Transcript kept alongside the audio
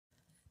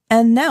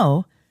And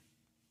now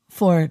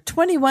for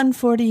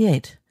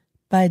 2148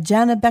 by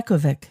Jana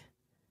Begovic,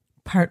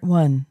 Part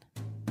 1.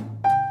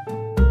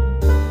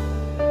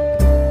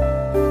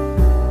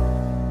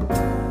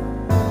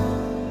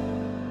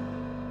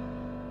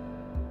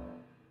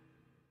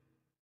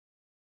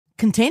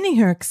 Containing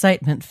her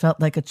excitement felt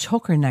like a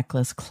choker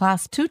necklace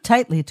clasped too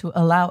tightly to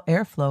allow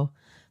airflow.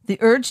 The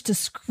urge to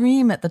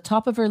scream at the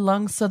top of her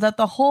lungs so that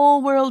the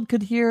whole world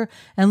could hear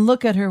and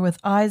look at her with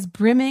eyes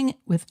brimming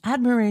with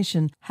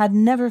admiration had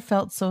never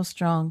felt so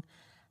strong.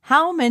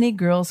 How many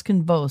girls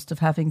can boast of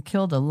having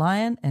killed a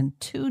lion and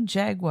 2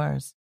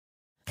 jaguars?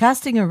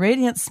 Casting a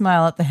radiant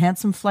smile at the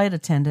handsome flight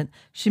attendant,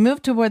 she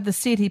moved toward the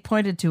seat he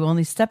pointed to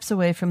only steps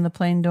away from the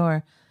plane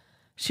door.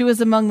 She was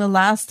among the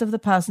last of the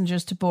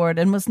passengers to board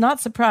and was not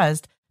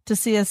surprised to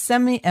see a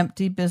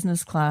semi-empty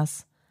business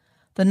class.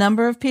 The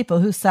number of people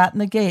who sat in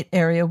the gate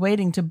area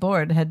waiting to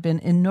board had been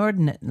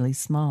inordinately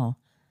small.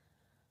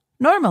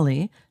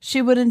 Normally,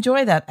 she would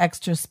enjoy that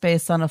extra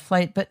space on a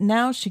flight, but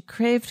now she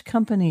craved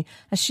company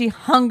as she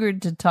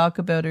hungered to talk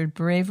about her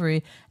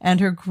bravery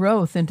and her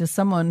growth into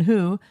someone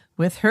who,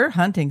 with her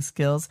hunting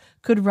skills,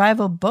 could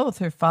rival both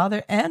her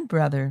father and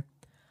brother.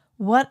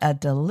 What a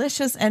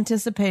delicious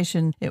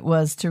anticipation it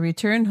was to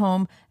return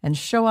home and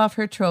show off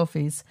her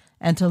trophies,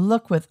 and to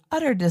look with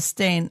utter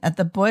disdain at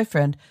the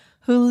boyfriend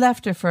who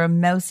left her for a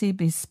mousy,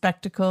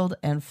 bespectacled,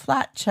 and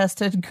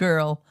flat-chested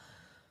girl.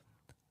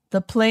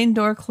 The plane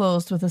door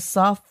closed with a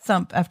soft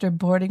thump after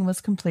boarding was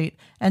complete,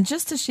 and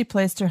just as she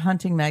placed her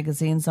hunting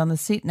magazines on the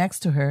seat next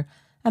to her,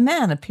 a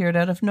man appeared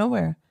out of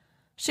nowhere.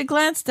 She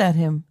glanced at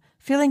him,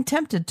 feeling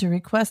tempted to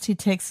request he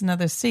takes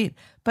another seat,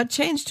 but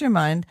changed her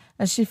mind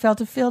as she felt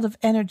a field of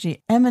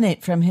energy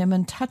emanate from him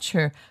and touch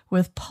her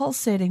with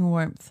pulsating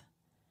warmth.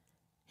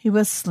 He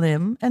was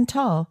slim and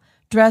tall,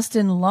 dressed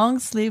in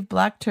long-sleeved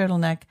black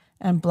turtleneck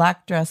and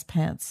black dress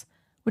pants,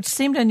 which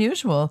seemed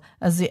unusual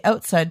as the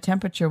outside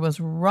temperature was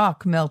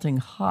rock-melting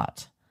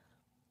hot.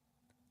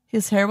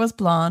 His hair was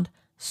blonde,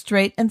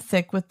 straight and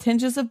thick with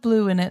tinges of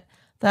blue in it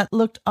that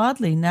looked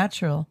oddly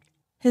natural.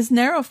 His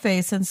narrow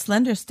face and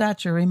slender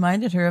stature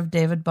reminded her of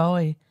David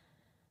Bowie.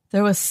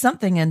 There was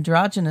something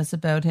androgynous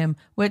about him,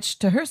 which,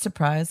 to her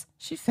surprise,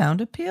 she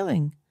found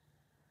appealing.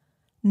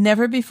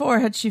 Never before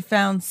had she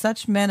found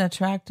such men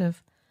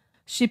attractive.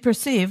 She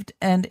perceived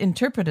and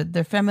interpreted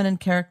their feminine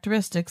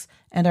characteristics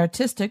and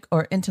artistic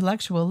or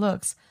intellectual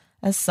looks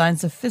as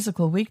signs of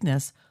physical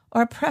weakness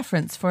or a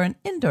preference for an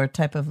indoor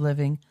type of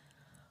living.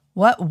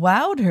 What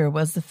wowed her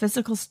was the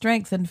physical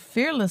strength and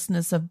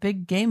fearlessness of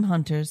big game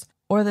hunters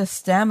or the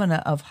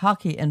stamina of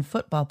hockey and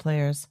football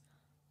players.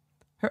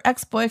 Her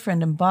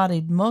ex-boyfriend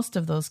embodied most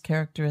of those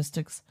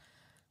characteristics.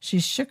 She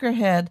shook her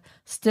head,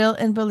 still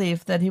in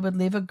belief that he would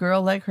leave a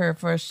girl like her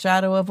for a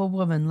shadow of a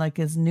woman like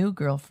his new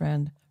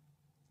girlfriend.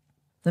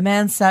 The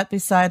man sat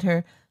beside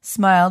her,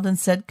 smiled, and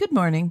said good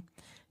morning.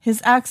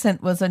 His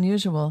accent was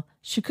unusual.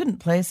 She couldn't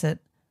place it.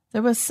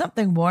 There was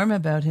something warm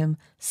about him,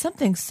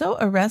 something so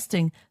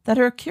arresting that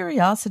her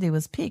curiosity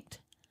was piqued.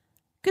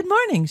 Good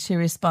morning, she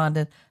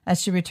responded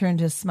as she returned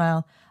his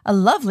smile. A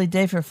lovely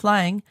day for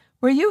flying.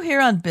 Were you here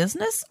on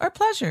business or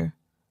pleasure?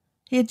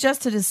 He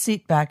adjusted his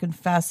seat back and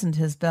fastened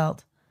his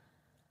belt.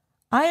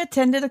 I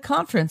attended a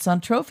conference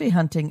on trophy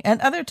hunting and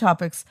other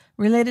topics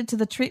related to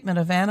the treatment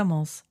of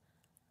animals.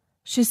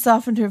 She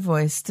softened her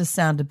voice to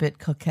sound a bit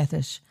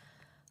coquettish.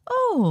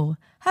 Oh,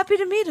 happy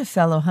to meet a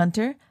fellow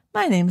hunter.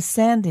 My name's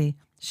Sandy.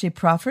 She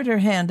proffered her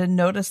hand and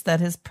noticed that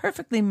his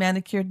perfectly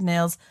manicured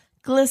nails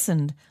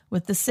glistened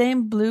with the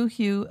same blue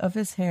hue of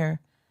his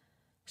hair.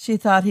 She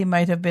thought he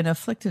might have been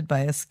afflicted by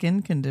a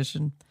skin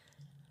condition.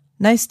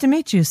 Nice to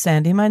meet you,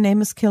 Sandy. My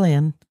name is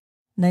Killian.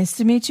 Nice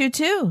to meet you,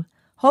 too.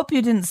 Hope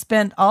you didn't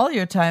spend all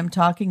your time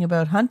talking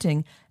about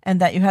hunting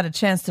and that you had a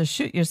chance to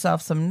shoot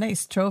yourself some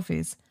nice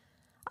trophies.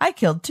 I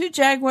killed 2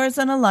 jaguars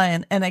and a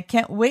lion, and I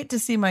can't wait to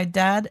see my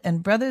dad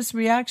and brother's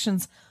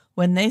reactions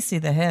when they see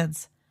the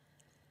heads.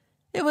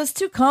 It was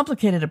too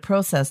complicated a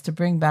process to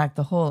bring back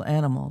the whole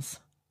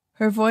animals.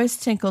 Her voice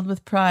tinkled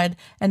with pride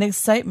and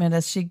excitement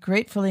as she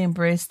gratefully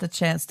embraced the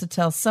chance to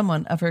tell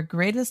someone of her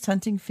greatest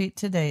hunting feat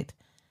to date.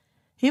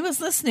 He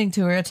was listening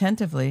to her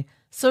attentively,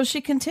 so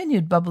she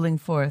continued bubbling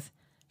forth.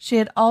 She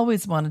had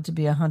always wanted to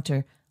be a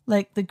hunter,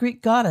 like the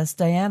Greek goddess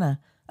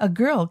Diana, a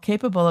girl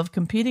capable of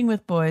competing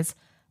with boys,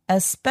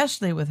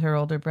 especially with her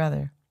older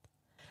brother.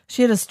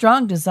 She had a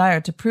strong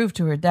desire to prove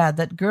to her dad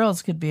that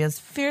girls could be as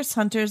fierce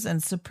hunters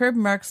and superb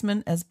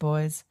marksmen as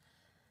boys.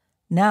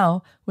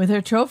 Now, with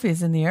her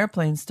trophies in the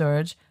airplane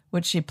storage,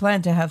 which she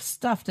planned to have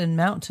stuffed and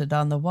mounted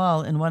on the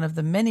wall in one of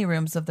the many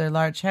rooms of their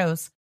large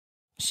house,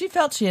 she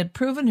felt she had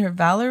proven her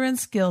valor and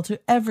skill to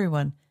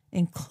everyone,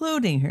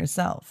 including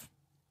herself.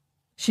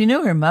 She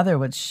knew her mother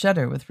would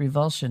shudder with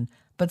revulsion,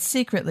 but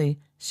secretly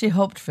she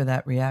hoped for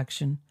that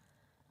reaction.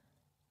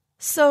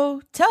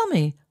 So, tell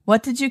me,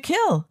 what did you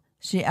kill?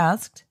 She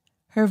asked.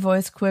 Her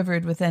voice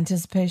quivered with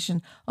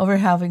anticipation over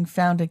having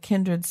found a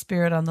kindred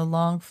spirit on the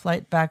long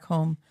flight back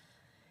home.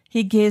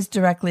 He gazed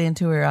directly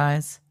into her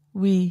eyes.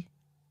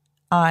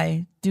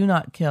 I do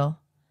not kill.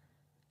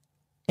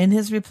 In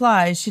his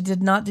reply, she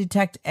did not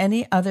detect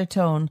any other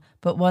tone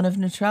but one of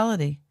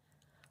neutrality.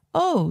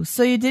 "Oh,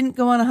 so you didn't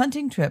go on a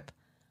hunting trip.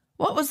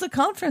 What was the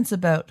conference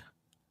about?"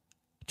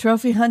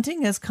 "Trophy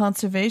hunting as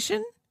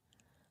conservation?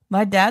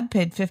 My dad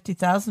paid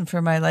 $50,000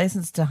 for my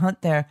license to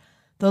hunt there.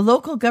 The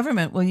local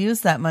government will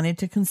use that money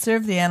to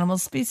conserve the animal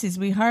species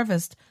we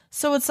harvest,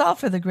 so it's all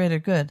for the greater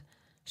good."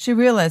 She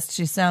realized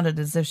she sounded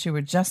as if she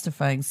were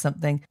justifying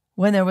something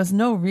when there was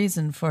no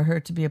reason for her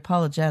to be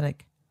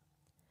apologetic.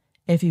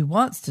 If he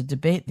wants to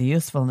debate the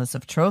usefulness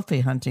of trophy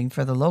hunting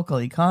for the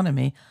local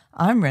economy,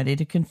 I'm ready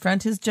to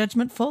confront his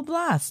judgment full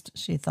blast,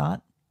 she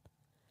thought.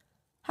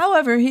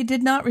 However, he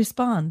did not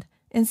respond.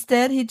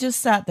 Instead, he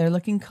just sat there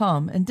looking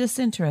calm and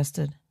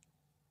disinterested.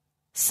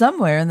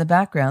 Somewhere in the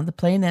background, the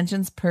plane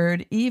engines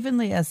purred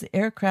evenly as the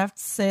aircraft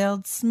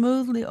sailed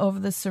smoothly over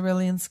the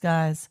cerulean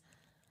skies.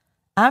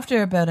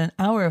 After about an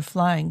hour of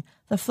flying,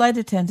 the flight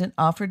attendant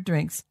offered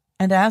drinks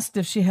and asked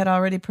if she had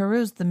already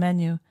perused the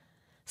menu.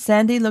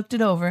 Sandy looked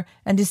it over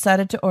and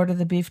decided to order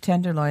the beef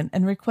tenderloin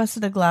and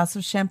requested a glass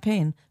of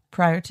champagne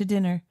prior to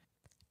dinner.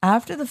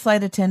 After the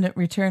flight attendant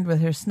returned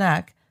with her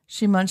snack,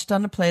 she munched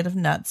on a plate of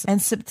nuts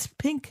and sipped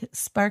pink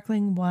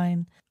sparkling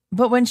wine.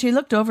 But when she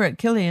looked over at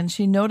Killian,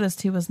 she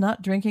noticed he was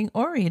not drinking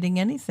or eating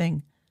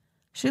anything.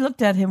 She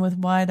looked at him with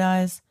wide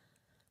eyes.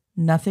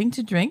 "Nothing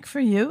to drink for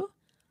you?"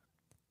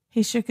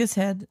 He shook his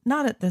head.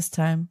 "Not at this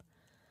time."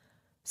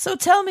 "So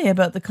tell me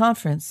about the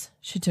conference."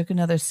 She took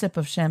another sip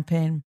of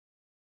champagne.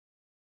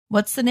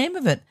 "What's the name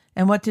of it,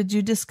 and what did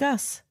you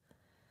discuss?"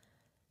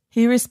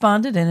 He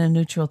responded in a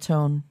neutral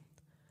tone.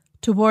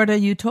 Toward a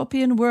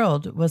Utopian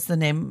World was the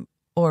name,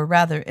 or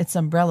rather its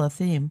umbrella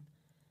theme.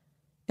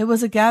 It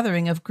was a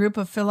gathering of group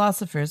of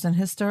philosophers and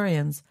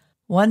historians.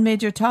 One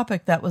major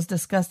topic that was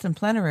discussed in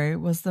plenary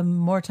was the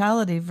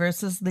mortality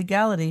versus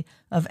legality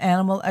of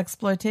animal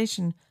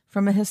exploitation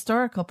from a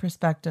historical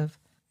perspective.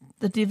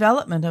 The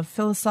development of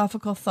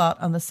philosophical thought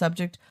on the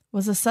subject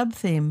was a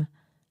sub-theme,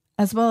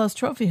 as well as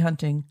trophy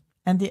hunting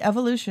and the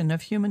evolution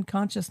of human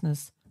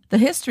consciousness. The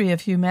history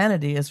of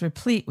humanity is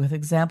replete with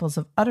examples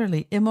of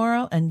utterly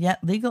immoral and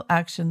yet legal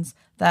actions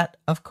that,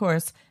 of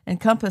course,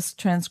 encompass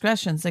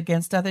transgressions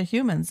against other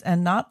humans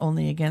and not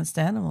only against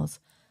animals.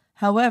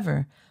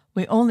 However,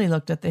 we only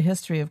looked at the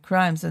history of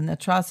crimes and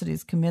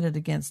atrocities committed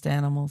against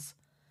animals.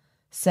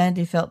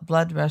 Sandy felt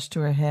blood rush to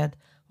her head.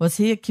 Was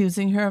he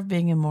accusing her of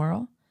being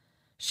immoral?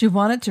 She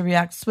wanted to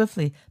react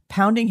swiftly,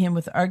 pounding him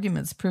with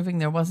arguments proving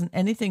there wasn't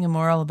anything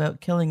immoral about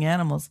killing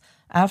animals.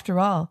 After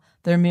all,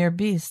 they're mere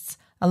beasts,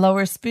 a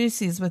lower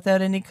species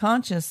without any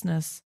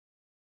consciousness.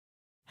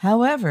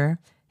 However,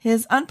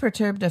 his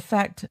unperturbed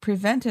effect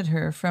prevented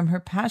her from her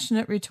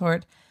passionate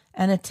retort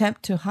and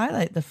attempt to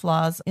highlight the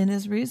flaws in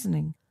his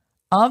reasoning.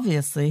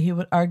 Obviously, he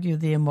would argue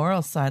the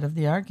immoral side of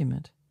the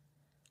argument.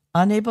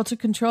 Unable to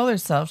control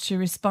herself, she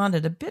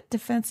responded a bit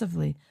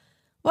defensively.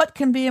 "What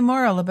can be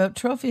immoral about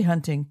trophy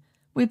hunting?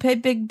 We pay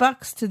big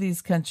bucks to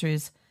these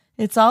countries.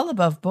 It's all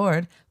above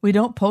board. We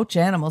don't poach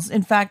animals.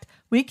 In fact,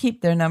 we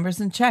keep their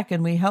numbers in check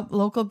and we help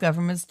local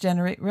governments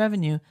generate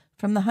revenue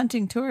from the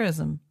hunting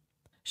tourism."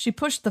 She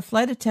pushed the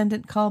flight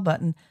attendant call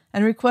button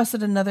and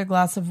requested another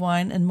glass of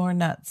wine and more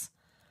nuts.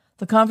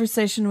 The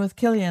conversation with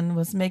Killian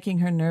was making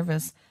her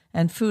nervous,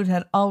 and food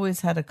had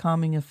always had a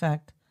calming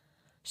effect.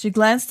 She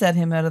glanced at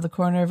him out of the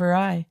corner of her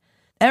eye.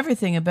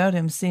 Everything about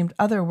him seemed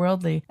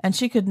otherworldly, and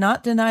she could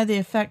not deny the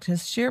effect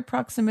his sheer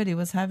proximity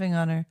was having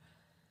on her.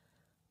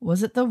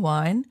 Was it the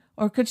wine,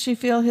 or could she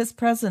feel his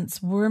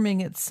presence worming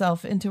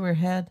itself into her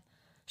head?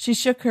 She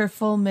shook her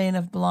full mane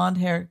of blonde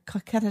hair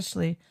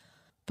coquettishly,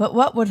 but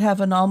what would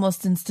have an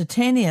almost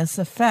instantaneous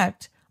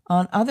effect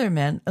on other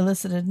men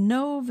elicited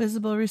no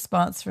visible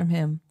response from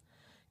him.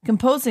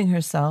 Composing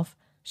herself,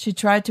 she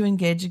tried to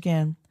engage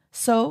again.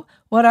 "So,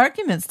 what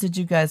arguments did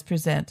you guys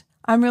present?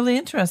 I'm really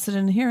interested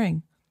in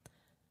hearing."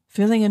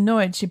 Feeling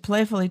annoyed, she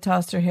playfully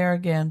tossed her hair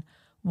again.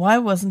 Why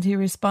wasn't he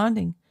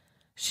responding?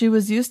 She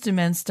was used to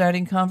men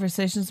starting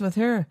conversations with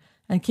her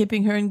and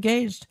keeping her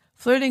engaged,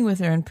 flirting with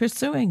her and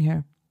pursuing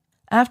her.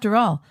 After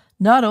all,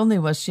 not only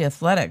was she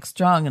athletic,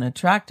 strong, and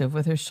attractive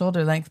with her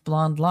shoulder-length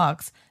blonde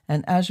locks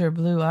and azure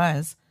blue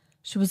eyes,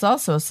 she was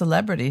also a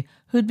celebrity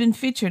who'd been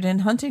featured in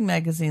hunting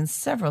magazines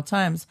several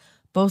times,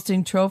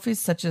 boasting trophies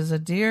such as a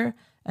deer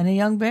and a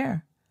young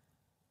bear.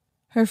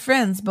 Her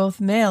friends,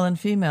 both male and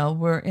female,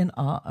 were in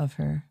awe of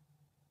her.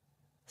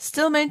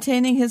 Still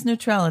maintaining his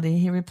neutrality,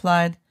 he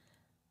replied,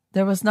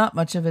 "There was not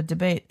much of a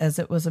debate, as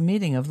it was a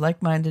meeting of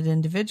like-minded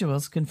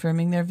individuals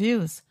confirming their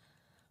views.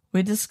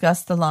 We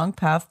discussed the long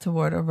path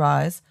toward a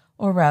rise,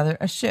 or rather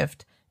a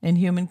shift, in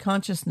human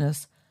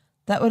consciousness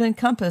that would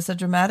encompass a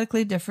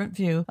dramatically different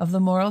view of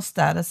the moral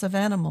status of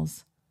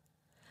animals."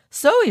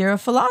 "So you're a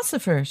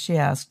philosopher?" she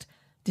asked,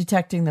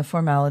 detecting the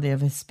formality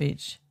of his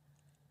speech.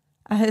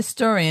 "A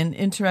historian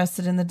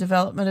interested in the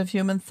development of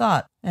human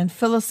thought and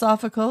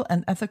philosophical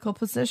and ethical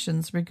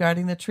positions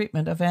regarding the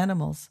treatment of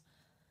animals."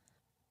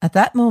 At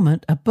that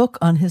moment, a book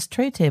on his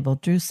tray table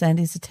drew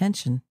Sandy's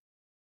attention.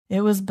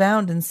 It was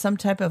bound in some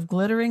type of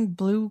glittering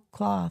blue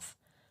cloth.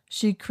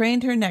 She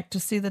craned her neck to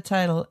see the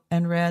title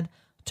and read,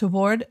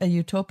 Toward a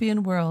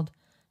Utopian World.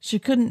 She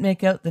couldn't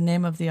make out the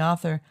name of the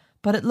author,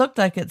 but it looked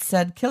like it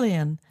said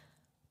Killian.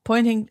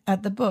 Pointing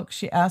at the book,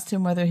 she asked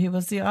him whether he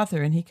was the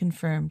author, and he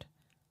confirmed.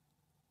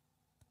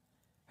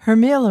 Her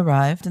meal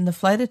arrived, and the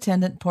flight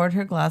attendant poured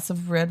her glass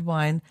of red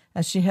wine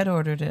as she had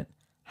ordered it.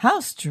 How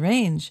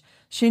strange!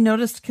 She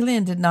noticed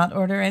Killian did not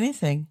order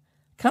anything.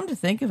 Come to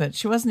think of it,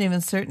 she wasn't even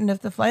certain if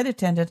the flight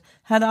attendant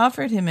had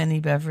offered him any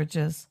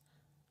beverages.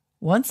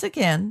 Once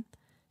again,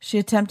 she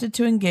attempted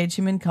to engage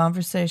him in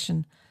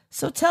conversation.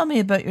 So tell me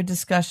about your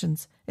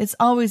discussions. It's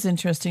always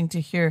interesting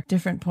to hear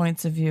different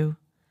points of view.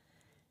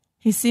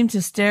 He seemed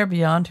to stare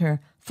beyond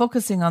her,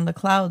 focusing on the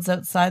clouds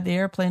outside the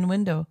airplane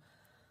window.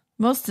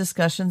 Most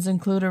discussions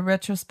include a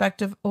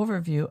retrospective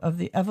overview of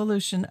the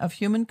evolution of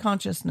human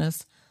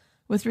consciousness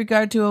with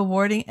regard to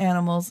awarding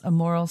animals a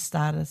moral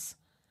status.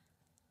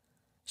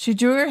 She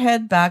drew her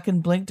head back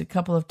and blinked a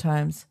couple of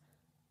times.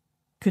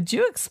 Could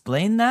you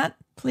explain that,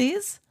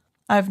 please?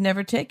 I've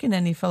never taken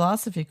any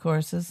philosophy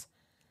courses.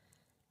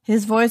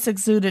 His voice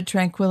exuded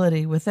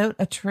tranquility, without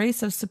a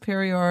trace of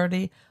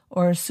superiority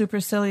or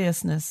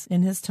superciliousness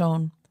in his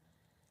tone.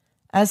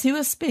 As he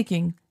was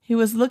speaking, he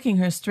was looking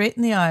her straight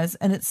in the eyes,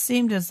 and it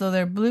seemed as though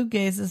their blue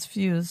gazes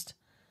fused.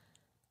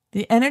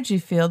 The energy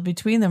field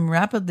between them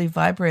rapidly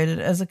vibrated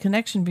as a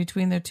connection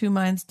between their two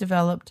minds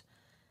developed.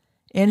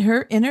 In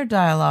her inner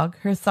dialogue,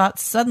 her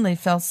thoughts suddenly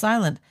fell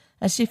silent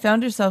as she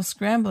found herself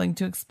scrambling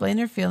to explain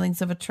her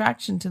feelings of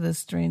attraction to this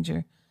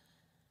stranger.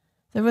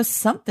 There was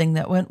something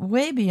that went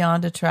way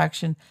beyond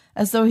attraction,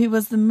 as though he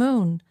was the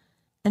moon,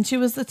 and she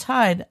was the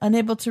tide,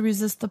 unable to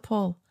resist the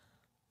pull.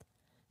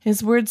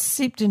 His words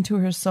seeped into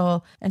her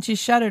soul, and she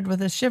shuddered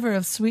with a shiver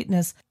of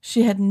sweetness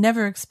she had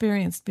never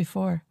experienced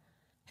before.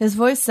 His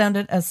voice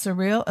sounded as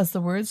surreal as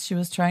the words she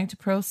was trying to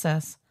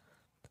process.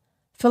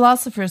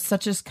 Philosophers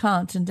such as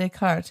Kant and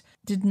Descartes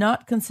did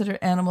not consider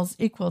animals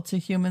equal to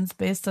humans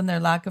based on their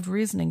lack of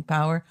reasoning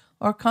power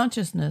or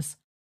consciousness.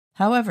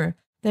 However,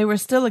 they were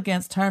still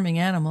against harming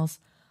animals.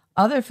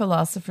 Other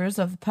philosophers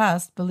of the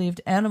past believed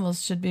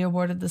animals should be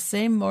awarded the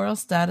same moral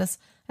status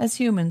as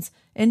humans,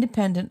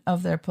 independent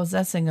of their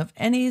possessing of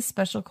any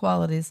special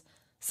qualities,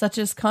 such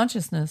as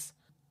consciousness.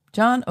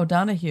 John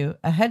O'Donohue,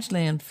 a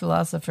Hegelian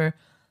philosopher,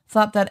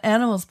 thought that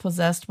animals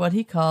possessed what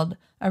he called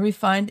a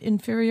refined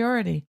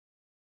inferiority,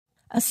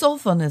 a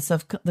soulfulness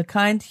of the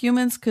kind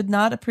humans could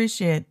not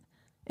appreciate.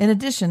 In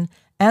addition,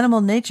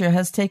 animal nature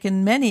has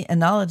taken many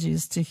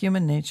analogies to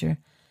human nature.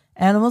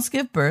 Animals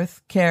give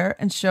birth, care,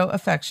 and show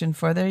affection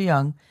for their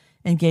young,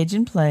 engage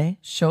in play,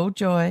 show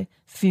joy,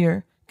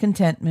 fear,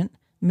 contentment,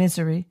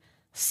 misery,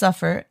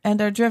 suffer, and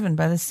are driven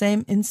by the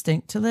same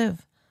instinct to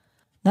live.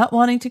 Not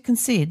wanting to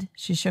concede,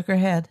 she shook her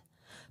head.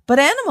 But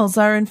animals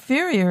are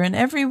inferior in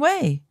every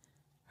way.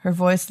 Her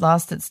voice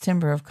lost its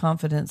timbre of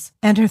confidence,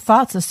 and her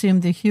thoughts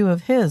assumed the hue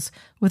of his,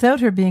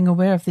 without her being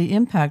aware of the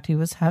impact he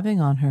was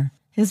having on her.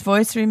 His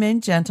voice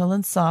remained gentle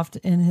and soft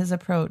in his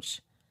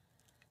approach.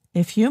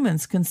 If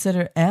humans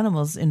consider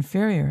animals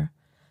inferior,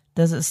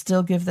 does it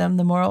still give them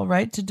the moral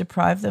right to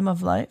deprive them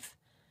of life?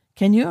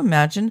 Can you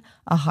imagine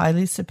a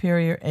highly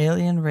superior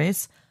alien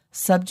race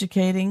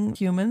subjugating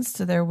humans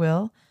to their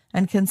will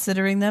and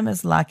considering them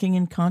as lacking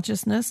in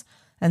consciousness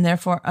and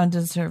therefore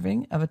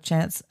undeserving of a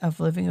chance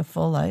of living a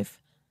full life?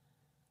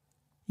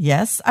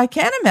 Yes, I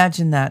can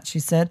imagine that, she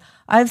said.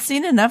 I've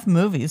seen enough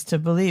movies to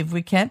believe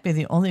we can't be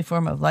the only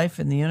form of life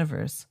in the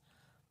universe.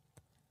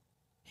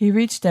 He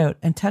reached out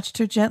and touched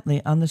her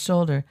gently on the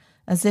shoulder,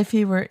 as if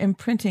he were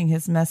imprinting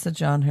his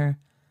message on her.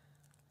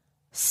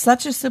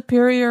 Such a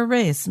superior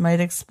race might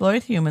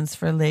exploit humans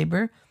for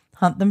labor,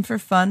 hunt them for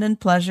fun and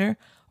pleasure,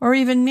 or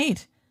even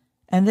meat,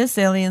 and this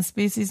alien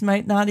species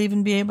might not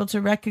even be able to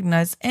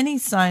recognize any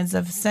signs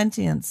of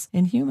sentience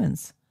in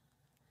humans.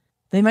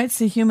 They might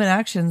see human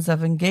actions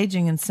of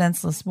engaging in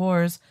senseless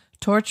wars,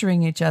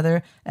 torturing each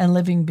other and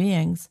living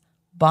beings,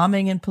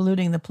 bombing and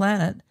polluting the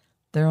planet,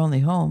 their only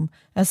home,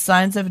 as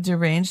signs of a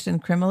deranged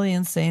and criminally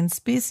insane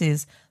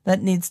species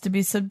that needs to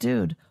be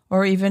subdued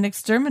or even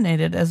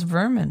exterminated as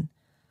vermin.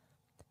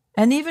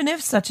 And even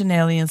if such an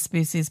alien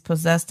species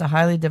possessed a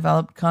highly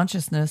developed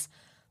consciousness,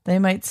 they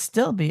might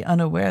still be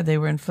unaware they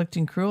were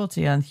inflicting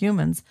cruelty on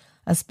humans,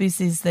 a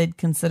species they'd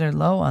consider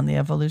low on the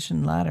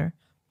evolution ladder.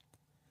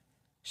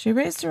 She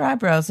raised her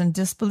eyebrows in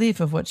disbelief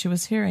of what she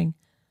was hearing.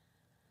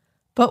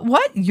 But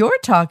what you're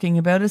talking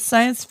about is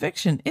science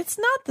fiction. It's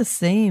not the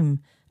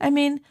same. I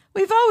mean,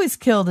 we've always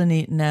killed and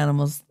eaten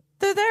animals.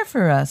 They're there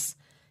for us.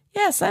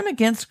 Yes, I'm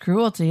against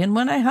cruelty, and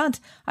when I hunt,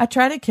 I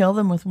try to kill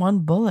them with one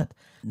bullet.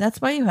 That's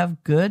why you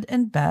have good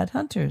and bad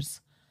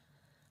hunters.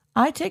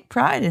 I take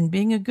pride in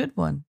being a good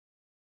one.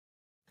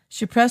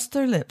 She pressed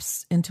her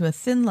lips into a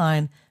thin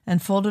line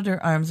and folded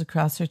her arms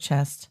across her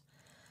chest.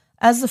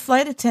 As the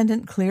flight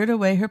attendant cleared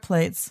away her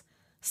plates,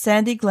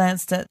 Sandy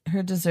glanced at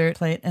her dessert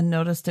plate and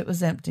noticed it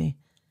was empty.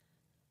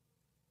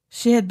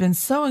 She had been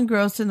so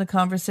engrossed in the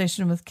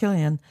conversation with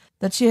Killian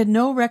that she had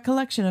no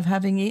recollection of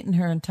having eaten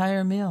her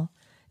entire meal.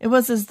 It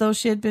was as though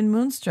she had been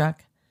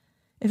moonstruck.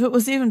 If it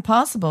was even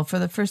possible, for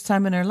the first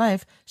time in her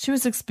life, she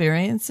was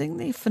experiencing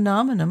the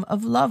phenomenon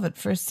of love at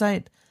first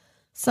sight,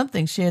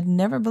 something she had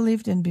never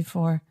believed in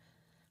before.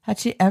 Had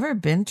she ever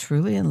been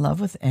truly in love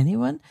with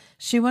anyone,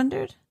 she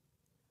wondered?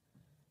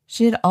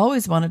 She had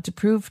always wanted to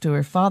prove to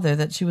her father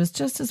that she was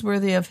just as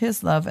worthy of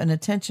his love and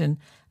attention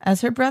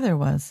as her brother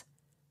was.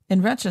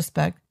 In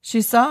retrospect,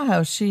 she saw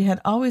how she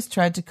had always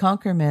tried to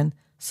conquer men,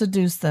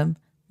 seduce them,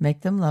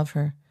 make them love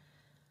her.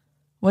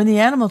 When the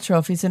animal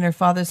trophies in her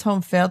father's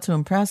home failed to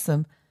impress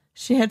them,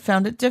 she had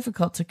found it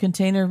difficult to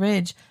contain her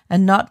rage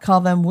and not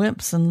call them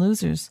wimps and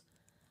losers.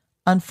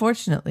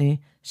 Unfortunately,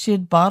 she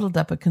had bottled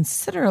up a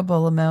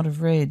considerable amount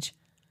of rage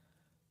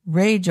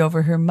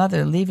over her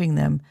mother leaving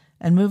them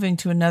and moving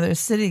to another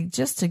city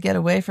just to get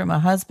away from a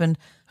husband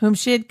whom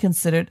she had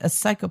considered a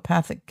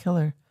psychopathic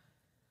killer.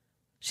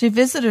 She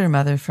visited her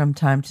mother from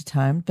time to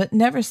time, but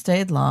never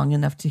stayed long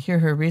enough to hear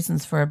her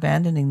reasons for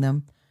abandoning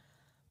them.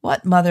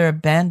 What mother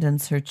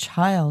abandons her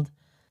child?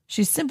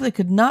 She simply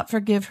could not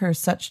forgive her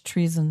such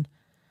treason.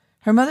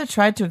 Her mother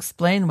tried to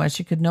explain why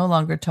she could no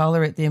longer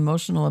tolerate the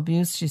emotional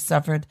abuse she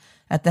suffered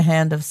at the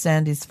hand of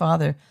Sandy's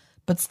father,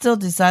 but still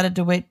decided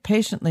to wait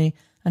patiently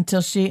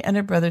until she and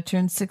her brother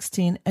turned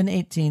 16 and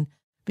 18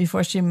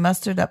 before she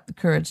mustered up the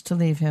courage to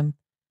leave him.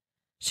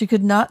 She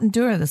could not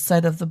endure the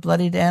sight of the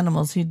bloodied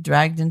animals he'd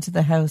dragged into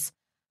the house,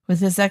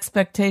 with his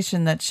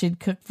expectation that she'd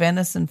cook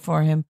venison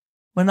for him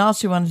when all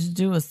she wanted to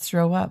do was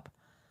throw up.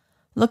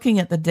 Looking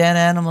at the dead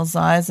animals'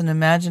 eyes and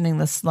imagining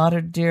the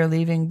slaughtered deer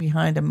leaving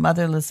behind a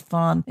motherless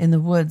fawn in the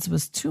woods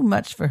was too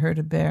much for her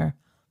to bear.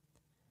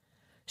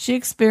 She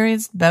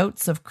experienced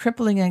bouts of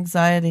crippling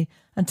anxiety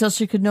until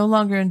she could no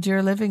longer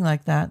endure living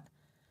like that.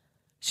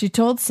 She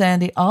told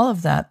Sandy all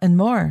of that and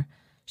more.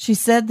 She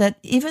said that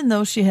even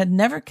though she had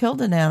never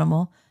killed an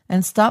animal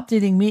and stopped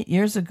eating meat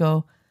years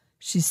ago,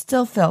 she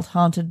still felt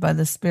haunted by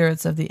the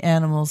spirits of the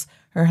animals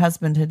her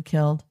husband had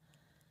killed.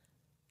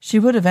 She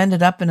would have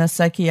ended up in a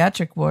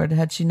psychiatric ward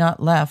had she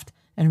not left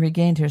and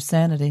regained her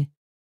sanity.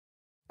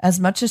 As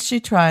much as she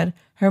tried,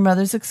 her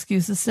mother's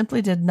excuses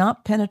simply did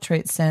not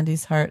penetrate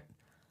Sandy's heart.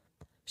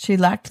 She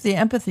lacked the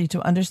empathy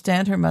to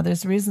understand her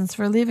mother's reasons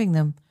for leaving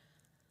them.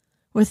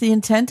 With the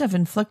intent of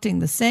inflicting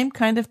the same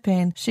kind of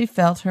pain she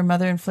felt her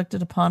mother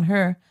inflicted upon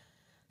her,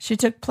 she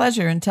took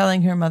pleasure in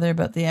telling her mother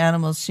about the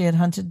animals she had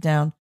hunted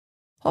down,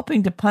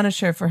 hoping to punish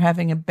her for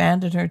having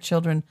abandoned her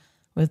children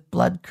with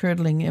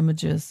blood-curdling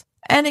images.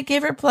 And it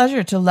gave her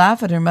pleasure to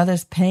laugh at her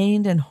mother's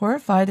pained and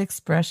horrified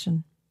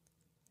expression.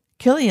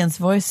 Killian's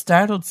voice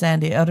startled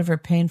Sandy out of her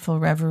painful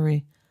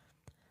reverie.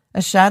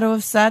 "A shadow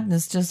of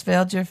sadness just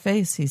veiled your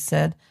face," he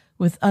said,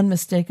 with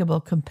unmistakable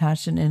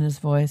compassion in his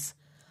voice.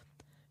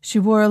 She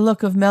wore a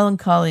look of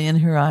melancholy in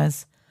her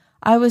eyes.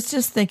 "I was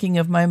just thinking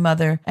of my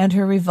mother and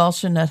her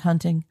revulsion at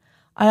hunting.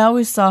 I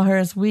always saw her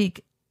as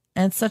weak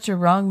and such a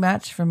wrong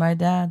match for my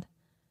dad."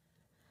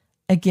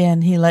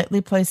 Again, he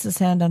lightly placed his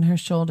hand on her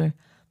shoulder.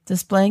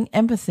 Displaying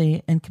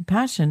empathy and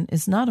compassion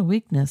is not a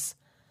weakness.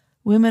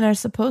 Women are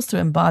supposed to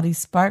embody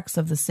sparks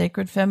of the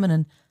sacred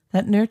feminine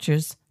that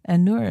nurtures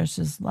and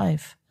nourishes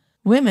life.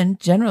 Women,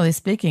 generally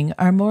speaking,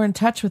 are more in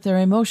touch with their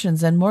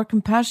emotions and more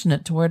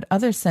compassionate toward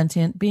other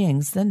sentient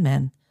beings than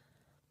men.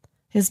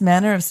 His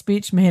manner of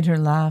speech made her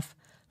laugh.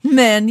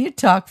 "Man, you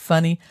talk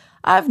funny.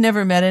 I've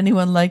never met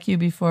anyone like you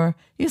before.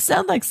 You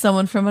sound like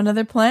someone from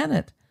another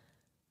planet."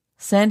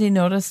 Sandy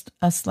noticed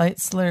a slight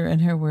slur in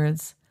her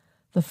words.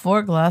 The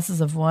 4 glasses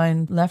of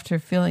wine left her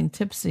feeling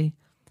tipsy.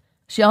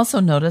 She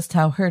also noticed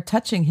how her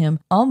touching him,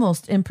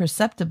 almost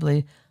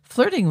imperceptibly,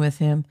 flirting with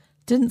him,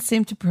 didn't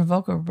seem to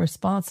provoke a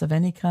response of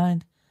any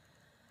kind.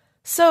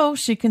 "So,"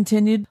 she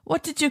continued,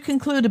 "what did you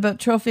conclude about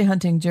trophy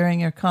hunting during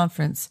your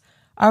conference?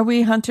 Are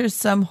we hunters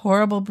some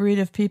horrible breed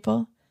of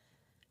people?"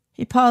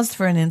 He paused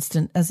for an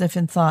instant, as if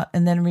in thought,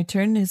 and then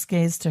returned his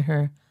gaze to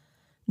her.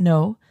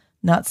 "No,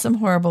 not some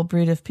horrible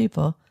breed of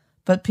people,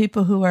 but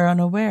people who are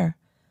unaware.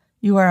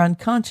 You are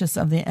unconscious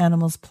of the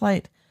animal's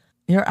plight.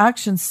 Your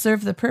actions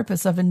serve the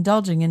purpose of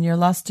indulging in your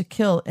lust to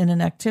kill in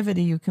an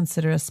activity you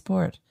consider a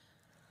sport.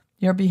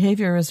 Your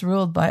behavior is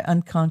ruled by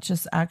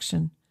unconscious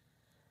action."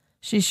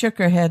 She shook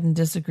her head in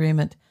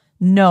disagreement.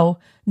 No,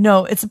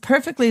 it's a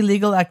perfectly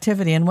legal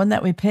activity and one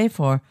that we pay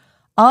for,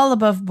 all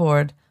above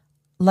board.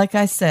 Like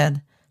I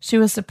said," she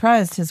was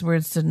surprised his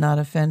words did not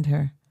offend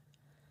her.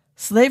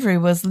 "Slavery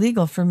was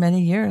legal for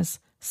many years.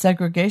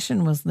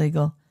 Segregation was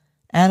legal.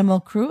 Animal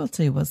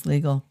cruelty was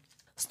legal.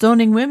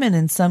 Stoning women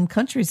in some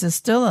countries is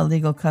still a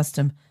legal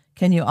custom.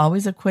 Can you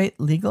always equate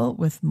legal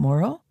with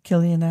moral?"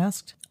 Killian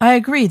asked. "I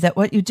agree that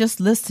what you just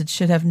listed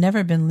should have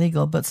never been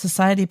legal, but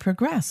society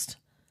progressed."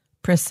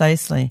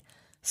 "Precisely.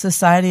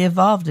 Society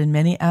evolved in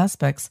many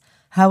aspects.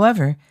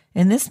 However,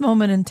 in this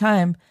moment in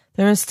time,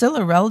 there is still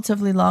a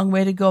relatively long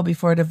way to go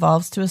before it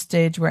evolves to a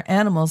stage where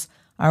animals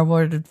are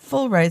awarded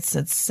full rights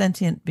as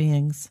sentient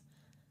beings."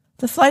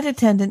 The flight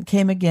attendant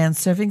came again,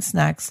 serving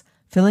snacks,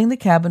 filling the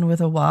cabin with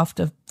a waft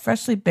of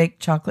freshly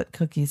baked chocolate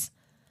cookies.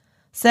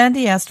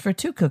 Sandy asked for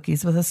 2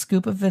 cookies with a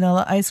scoop of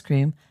vanilla ice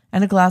cream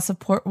and a glass of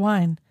port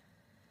wine.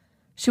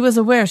 She was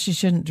aware she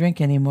shouldn't drink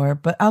anymore,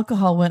 but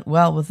alcohol went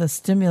well with a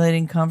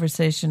stimulating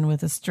conversation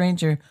with a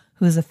stranger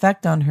whose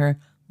effect on her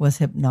was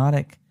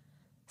hypnotic.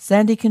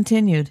 Sandy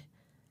continued,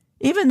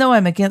 "Even though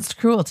I'm against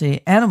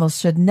cruelty, animals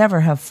should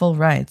never have full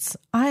rights.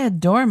 I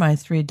adore my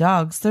 3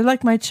 dogs. They're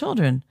like my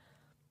children."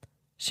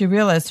 She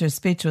realized her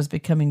speech was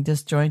becoming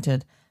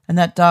disjointed, and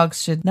that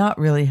dogs should not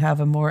really have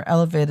a more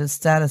elevated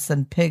status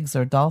than pigs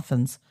or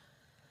dolphins.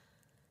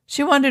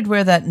 She wondered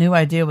where that new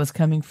idea was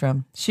coming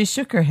from. She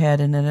shook her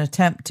head in an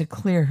attempt to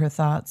clear her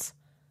thoughts.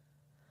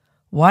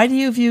 "Why do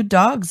you view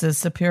dogs as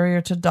superior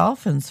to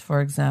dolphins,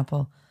 for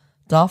example?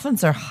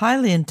 Dolphins are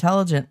highly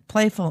intelligent,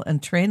 playful,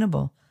 and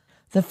trainable.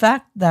 The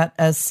fact that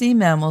as sea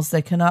mammals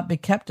they cannot be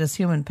kept as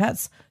human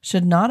pets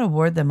should not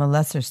award them a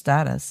lesser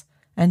status.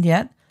 And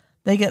yet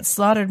they get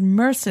slaughtered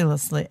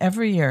mercilessly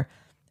every year,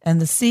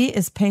 and the sea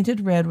is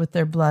painted red with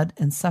their blood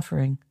and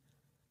suffering."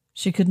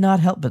 She could not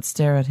help but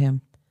stare at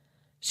him.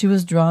 She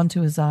was drawn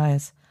to his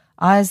eyes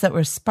that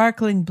were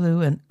sparkling blue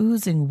and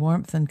oozing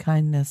warmth and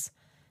kindness.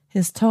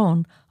 His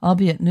tone,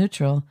 albeit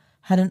neutral,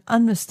 had an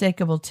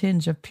unmistakable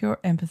tinge of pure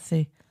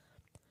empathy.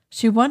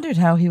 She wondered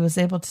how he was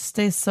able to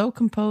stay so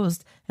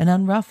composed and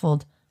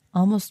unruffled,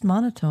 almost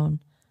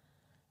monotone.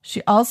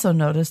 She also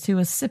noticed he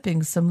was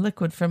sipping some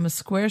liquid from a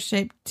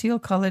square-shaped,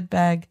 teal-colored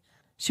bag.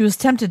 She was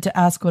tempted to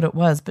ask what it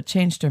was, but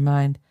changed her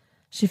mind.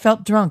 She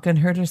felt drunk and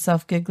heard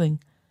herself giggling.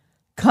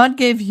 God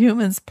gave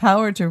humans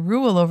power to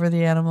rule over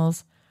the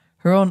animals.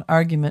 Her own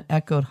argument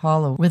echoed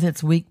hollow with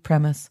its weak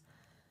premise.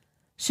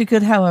 She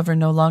could, however,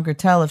 no longer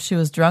tell if she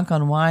was drunk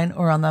on wine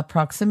or on the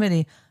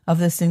proximity of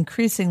this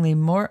increasingly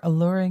more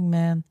alluring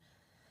man.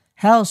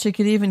 Hell, she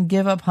could even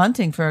give up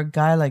hunting for a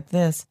guy like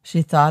this,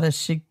 she thought as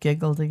she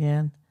giggled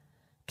again.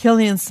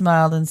 Killian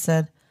smiled and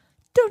said,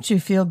 "Don't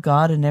you feel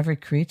God in every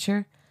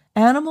creature?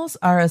 Animals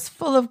are as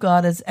full of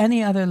God as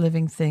any other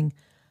living thing.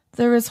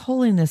 There is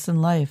holiness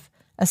in life,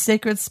 a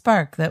sacred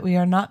spark that we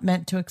are not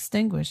meant to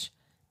extinguish,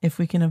 if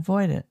we can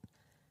avoid it.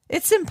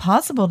 It's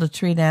impossible to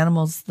treat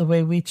animals the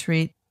way we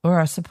treat or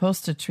are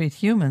supposed to treat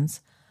humans.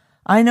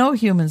 I know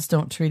humans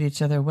don't treat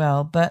each other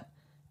well, but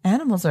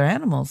animals are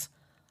animals,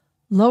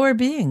 lower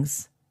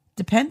beings,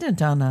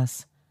 dependent on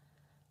us."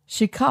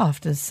 She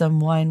coughed as some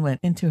wine went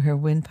into her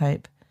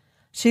windpipe.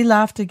 She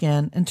laughed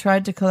again and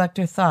tried to collect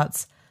her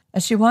thoughts,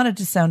 as she wanted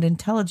to sound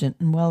intelligent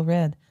and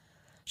well-read.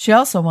 She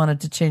also wanted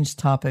to change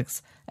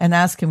topics and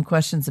ask him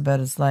questions about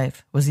his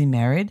life. Was he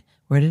married?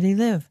 Where did he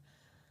live?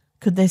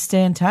 Could they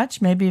stay in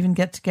touch, maybe even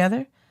get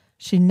together?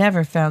 She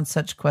never found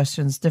such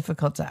questions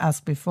difficult to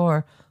ask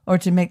before, or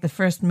to make the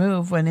first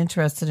move when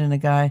interested in a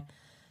guy.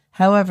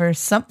 However,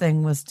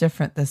 something was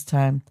different this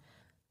time.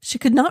 She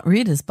could not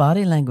read his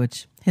body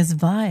language, his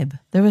vibe.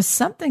 There was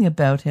something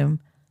about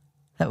him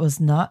that was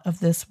not of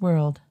this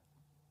world.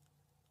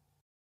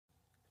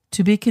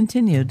 To be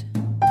continued.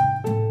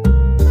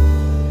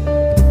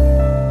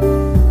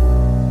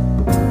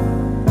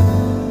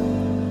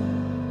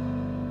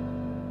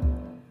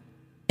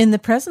 In the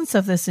presence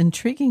of this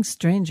intriguing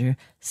stranger,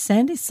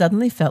 Sandy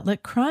suddenly felt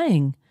like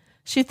crying.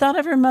 She thought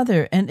of her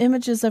mother, and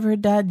images of her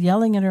dad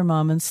yelling at her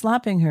mom and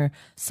slapping her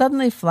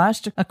suddenly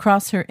flashed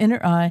across her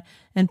inner eye,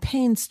 and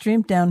pain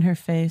streamed down her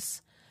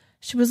face.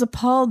 She was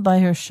appalled by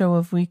her show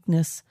of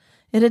weakness.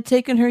 It had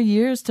taken her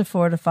years to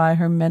fortify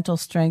her mental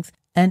strength,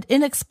 and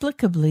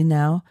inexplicably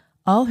now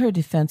all her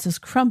defenses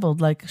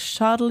crumbled like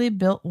shoddily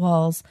built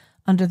walls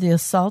under the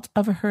assault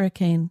of a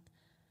hurricane.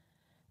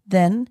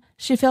 Then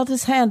she felt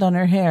his hand on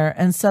her hair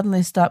and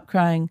suddenly stopped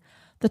crying.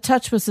 The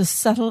touch was as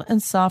subtle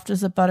and soft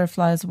as a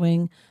butterfly's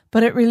wing,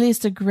 but it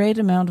released a great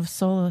amount of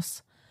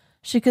solace.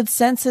 She could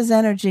sense his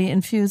energy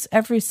infuse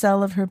every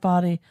cell of her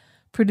body,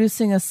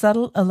 producing a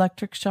subtle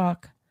electric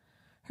shock.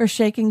 Her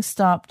shaking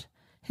stopped.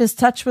 His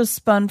touch was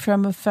spun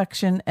from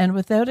affection and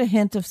without a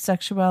hint of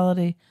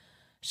sexuality.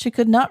 She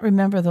could not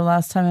remember the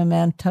last time a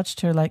man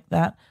touched her like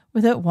that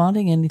without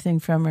wanting anything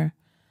from her.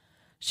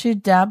 She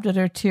dabbed at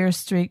her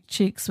tear-streaked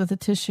cheeks with a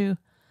tissue.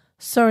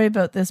 "Sorry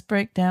about this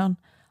breakdown.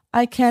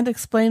 I can't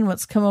explain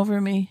what's come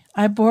over me.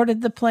 I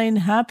boarded the plane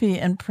happy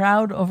and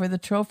proud over the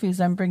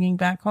trophies I'm bringing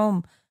back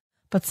home.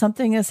 But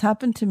something has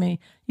happened to me.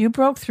 You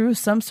broke through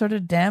some sort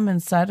of dam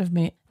inside of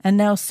me, and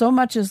now so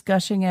much is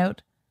gushing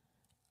out.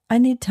 I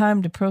need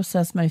time to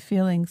process my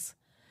feelings."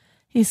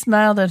 He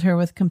smiled at her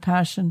with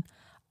compassion.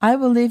 "I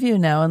will leave you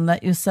now and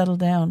let you settle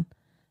down.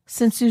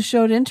 Since you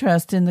showed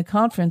interest in the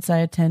conference I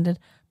attended,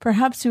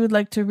 perhaps you would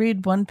like to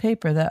read one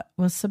paper that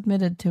was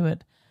submitted to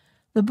it.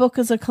 The book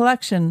is a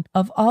collection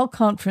of all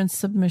conference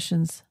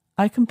submissions.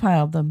 I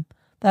compiled them.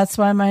 That's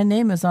why my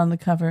name is on the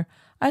cover.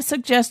 I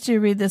suggest you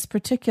read this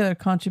particular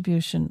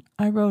contribution.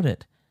 I wrote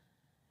it."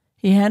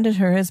 He handed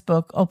her his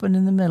book, open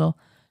in the middle.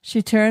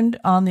 She turned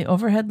on the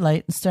overhead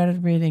light and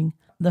started reading.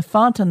 The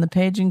font on the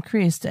page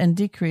increased and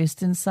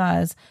decreased in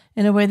size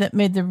in a way that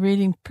made the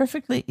reading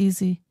perfectly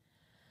easy.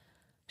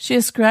 She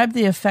ascribed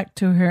the effect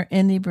to her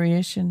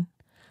inebriation.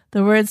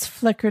 The words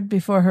flickered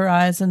before her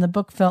eyes, and the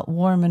book felt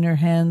warm in her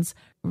hands,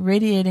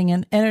 radiating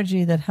an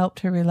energy that helped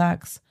her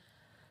relax.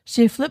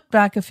 She flipped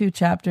back a few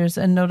chapters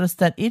and noticed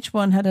that each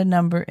one had a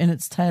number in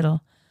its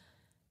title.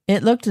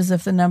 It looked as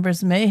if the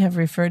numbers may have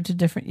referred to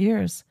different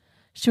years.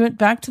 She went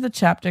back to the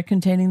chapter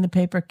containing the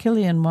paper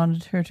Killian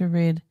wanted her to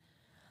read.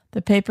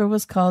 The paper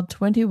was called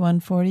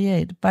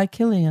 2148 by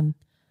Killian.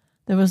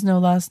 There was no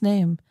last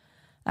name.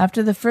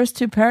 After the first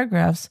 2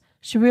 paragraphs,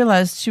 she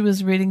realized she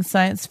was reading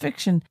science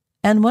fiction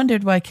and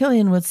wondered why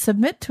Killian would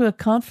submit to a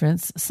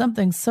conference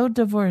something so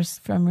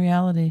divorced from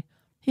reality.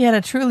 He had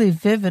a truly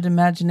vivid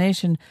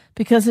imagination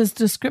because his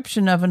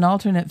description of an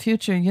alternate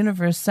future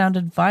universe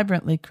sounded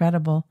vibrantly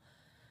credible.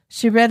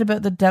 She read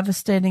about the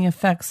devastating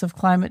effects of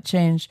climate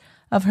change,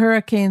 of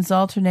hurricanes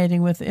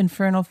alternating with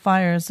infernal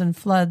fires and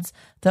floods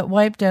that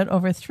wiped out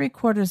over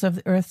 3/4 of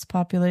the Earth's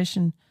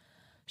population.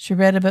 She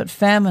read about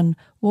famine,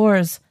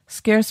 wars,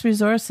 scarce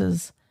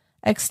resources,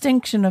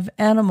 extinction of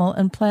animal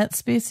and plant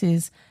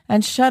species,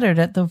 and shuddered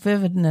at the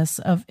vividness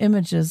of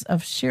images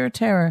of sheer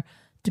terror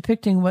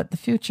depicting what the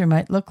future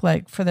might look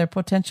like for their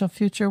potential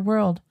future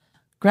world.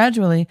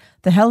 Gradually,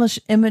 the hellish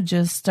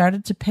images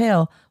started to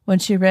pale when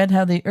she read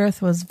how the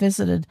Earth was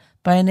visited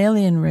by an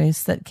alien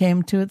race that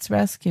came to its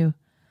rescue.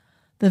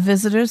 The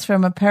visitors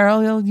from a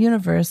parallel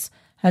universe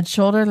had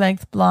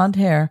shoulder-length blonde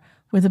hair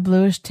with a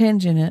bluish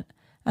tinge in it,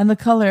 and the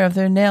color of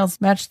their nails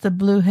matched the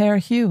blue hair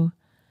hue.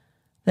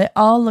 They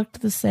all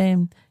looked the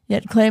same,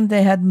 yet claimed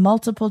they had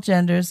multiple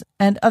genders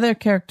and other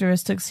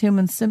characteristics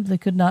humans simply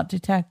could not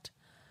detect.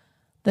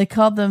 They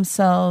called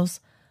themselves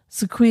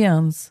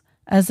Sequians,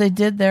 as they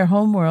did their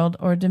homeworld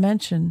or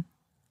dimension.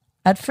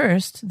 At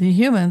first, the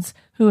humans,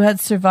 who had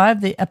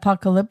survived the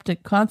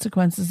apocalyptic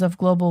consequences of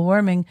global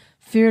warming,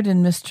 feared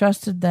and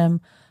mistrusted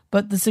them,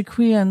 but the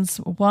Sequians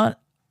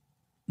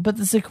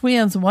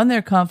won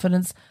their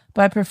confidence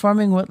by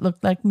performing what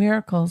looked like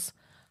miracles.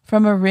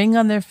 From a ring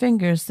on their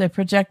fingers, they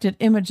projected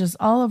images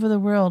all over the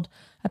world,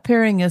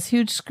 appearing as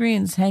huge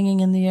screens hanging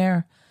in the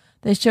air.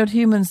 They showed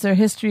humans their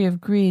history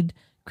of greed,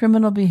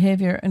 criminal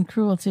behavior, and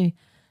cruelty,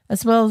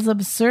 as well as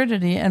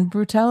absurdity and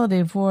brutality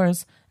of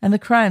wars and the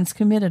crimes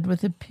committed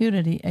with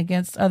impunity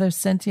against other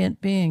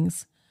sentient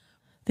beings.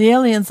 The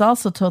aliens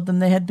also told them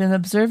they had been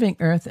observing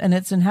Earth and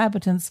its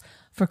inhabitants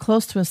for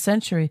close to a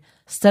century,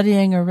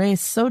 studying a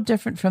race so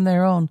different from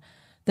their own.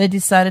 They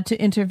decided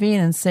to intervene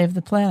and save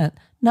the planet,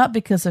 not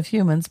because of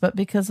humans, but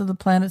because of the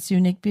planet's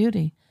unique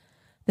beauty.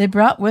 They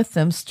brought with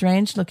them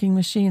strange-looking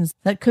machines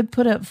that could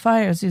put out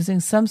fires using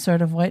some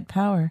sort of white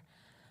power.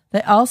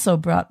 They also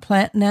brought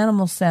plant and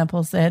animal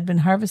samples they had been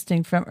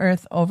harvesting from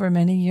Earth over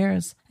many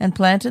years, and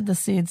planted the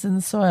seeds in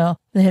the soil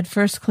they had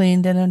first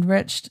cleaned and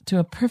enriched to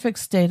a perfect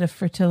state of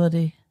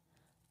fertility.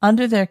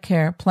 Under their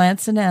care,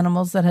 plants and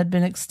animals that had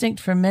been extinct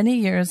for many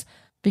years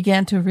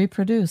began to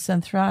reproduce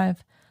and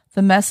thrive.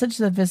 The message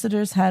the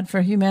visitors had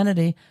for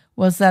humanity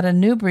was that a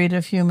new breed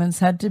of humans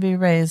had to be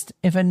raised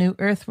if a new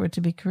Earth were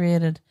to be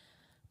created.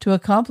 To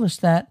accomplish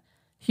that,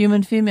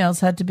 human females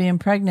had to be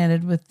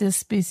impregnated with this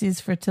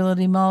species'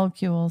 fertility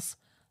molecules.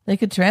 They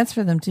could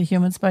transfer them to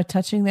humans by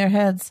touching their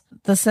heads.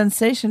 The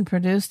sensation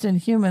produced in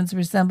humans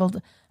resembled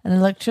an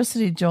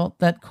electricity jolt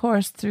that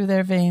coursed through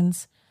their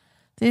veins.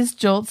 These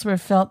jolts were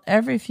felt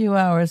every few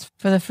hours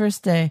for the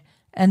first day,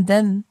 and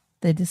then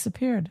they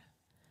disappeared.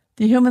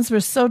 The humans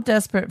were so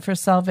desperate for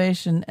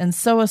salvation and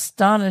so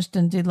astonished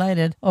and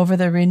delighted over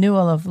the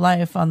renewal of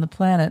life on the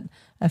planet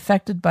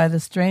affected by the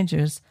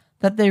strangers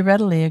that they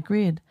readily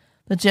agreed.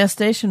 The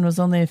gestation was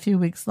only a few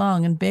weeks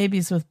long, and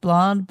babies with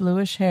blonde,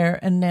 bluish hair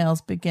and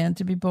nails began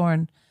to be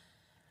born.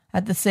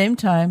 At the same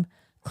time,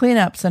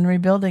 cleanups and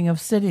rebuilding of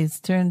cities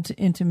turned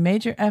into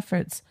major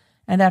efforts,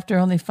 and after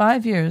only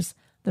 5 years,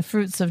 the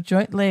fruits of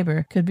joint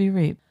labor could be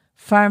reaped.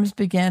 Farms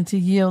began to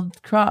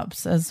yield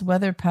crops as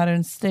weather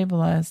patterns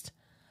stabilized.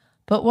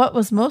 But what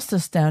was most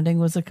astounding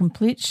was a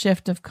complete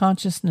shift of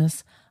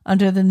consciousness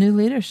under the new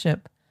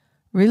leadership.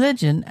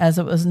 Religion, as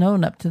it was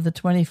known up to the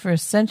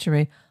 21st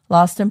century,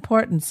 lost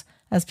importance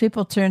as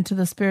people turned to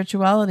the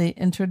spirituality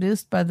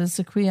introduced by the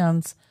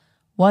Sequians.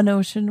 One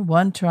ocean,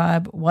 one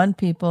tribe, one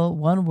people,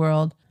 one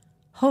world.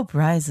 Hope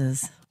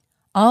rises.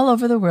 All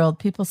over the world,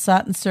 people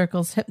sat in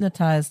circles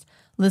hypnotized,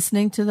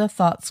 listening to the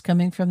thoughts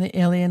coming from the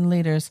alien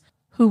leaders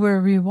who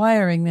were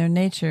rewiring their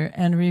nature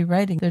and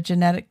rewriting their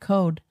genetic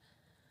code.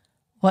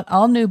 What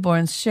all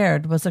newborns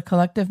shared was a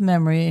collective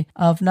memory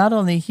of not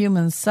only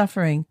humans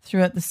suffering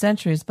throughout the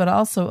centuries, but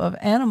also of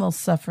animals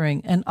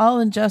suffering and all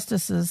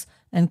injustices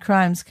and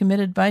crimes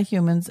committed by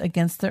humans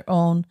against their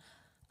own,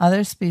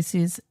 other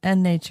species,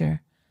 and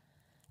nature.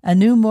 A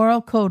new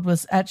moral code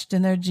was etched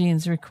in their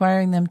genes,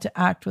 requiring them to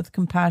act with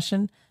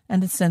compassion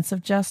and a sense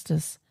of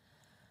justice.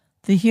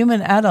 The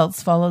human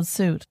adults followed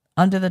suit.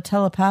 Under the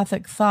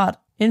telepathic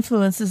thought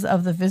influences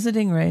of the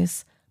visiting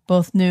race,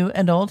 both new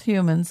and old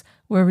humans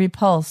were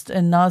repulsed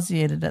and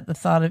nauseated at the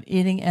thought of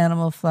eating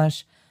animal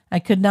flesh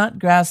and could not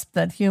grasp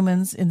that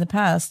humans in the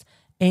past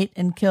ate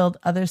and killed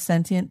other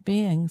sentient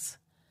beings.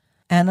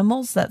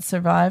 Animals that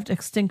survived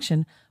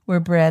extinction were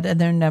bred and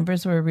their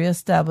numbers were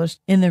reestablished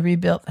in the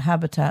rebuilt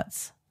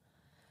habitats.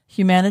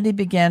 Humanity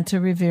began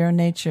to revere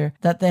nature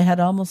that they had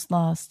almost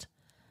lost.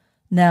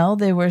 Now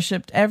they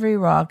worshipped every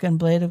rock and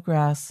blade of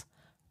grass.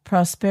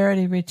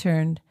 Prosperity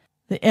returned.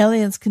 The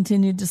aliens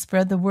continued to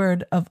spread the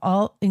word of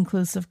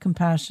all-inclusive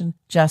compassion,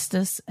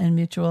 justice, and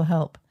mutual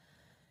help.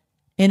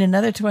 In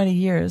another 20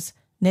 years,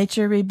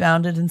 nature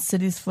rebounded and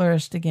cities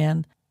flourished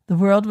again. The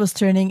world was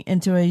turning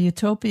into a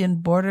utopian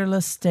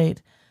borderless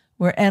state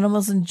where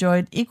animals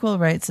enjoyed equal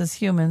rights as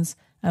humans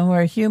and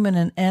where human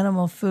and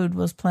animal food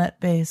was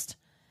plant-based.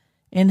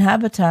 In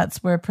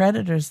habitats where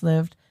predators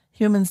lived,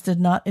 humans did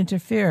not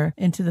interfere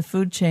into the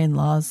food chain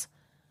laws.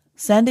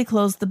 Sandy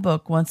closed the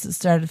book once it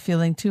started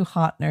feeling too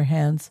hot in her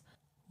hands.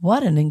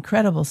 What an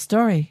incredible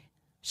story!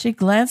 She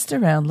glanced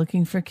around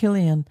looking for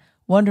Killian,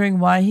 wondering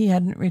why he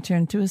hadn't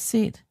returned to his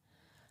seat.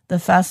 The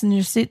fasten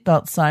your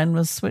seatbelt sign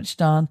was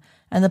switched on,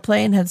 and the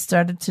plane had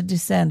started to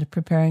descend,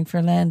 preparing for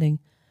landing.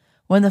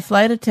 When the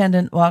flight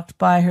attendant walked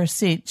by her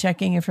seat,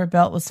 checking if her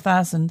belt was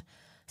fastened,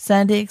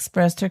 Sandy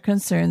expressed her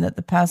concern that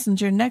the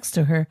passenger next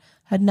to her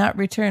had not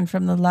returned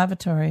from the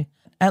lavatory.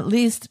 At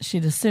least,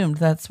 she'd assumed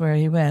that's where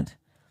he went.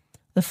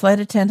 The flight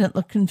attendant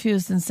looked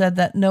confused and said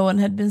that no one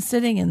had been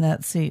sitting in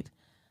that seat.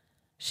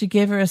 She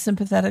gave her a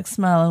sympathetic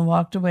smile and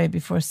walked away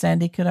before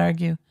Sandy could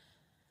argue.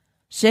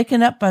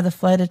 Shaken up by the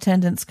flight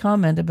attendant's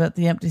comment about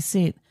the empty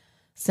seat,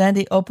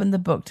 Sandy opened the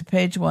book to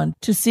page 1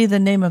 to see the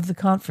name of the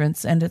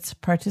conference and its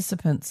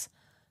participants,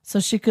 so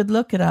she could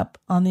look it up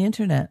on the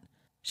internet.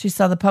 She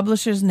saw the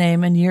publisher's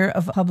name and year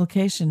of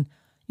publication,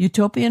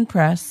 Utopian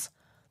Press,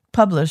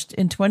 published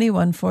in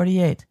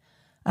 2148,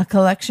 a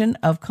collection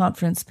of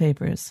conference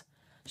papers.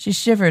 She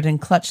shivered and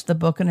clutched the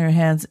book in her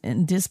hands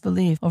in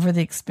disbelief over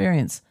the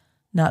experience,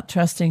 not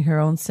trusting her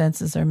own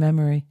senses or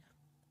memory.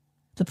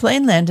 The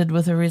plane landed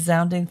with a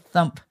resounding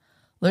thump.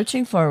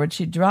 Lurching forward,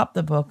 she dropped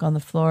the book on the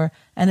floor,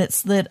 and it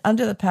slid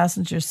under the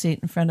passenger seat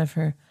in front of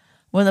her.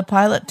 When the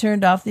pilot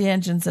turned off the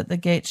engines at the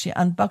gate, she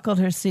unbuckled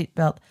her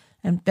seatbelt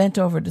and bent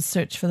over to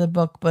search for the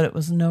book, but it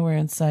was nowhere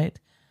in sight.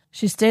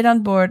 She stayed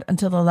on board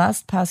until the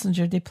last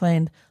passenger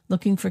deplaned,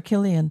 looking for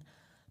Killian,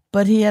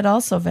 but he had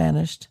also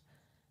vanished.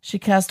 She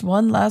cast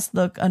one last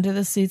look under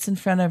the seats in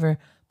front of her,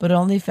 but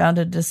only found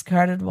a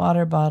discarded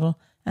water bottle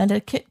and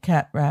a Kit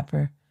Kat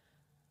wrapper.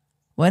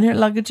 When her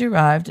luggage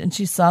arrived and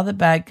she saw the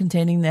bag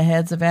containing the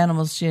heads of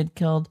animals she had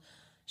killed,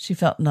 she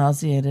felt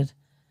nauseated.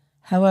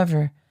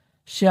 However,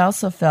 she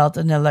also felt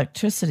an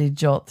electricity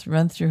jolt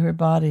run through her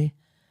body.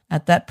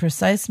 At that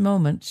precise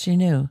moment, she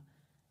knew,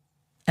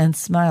 and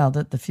smiled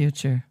at the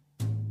future.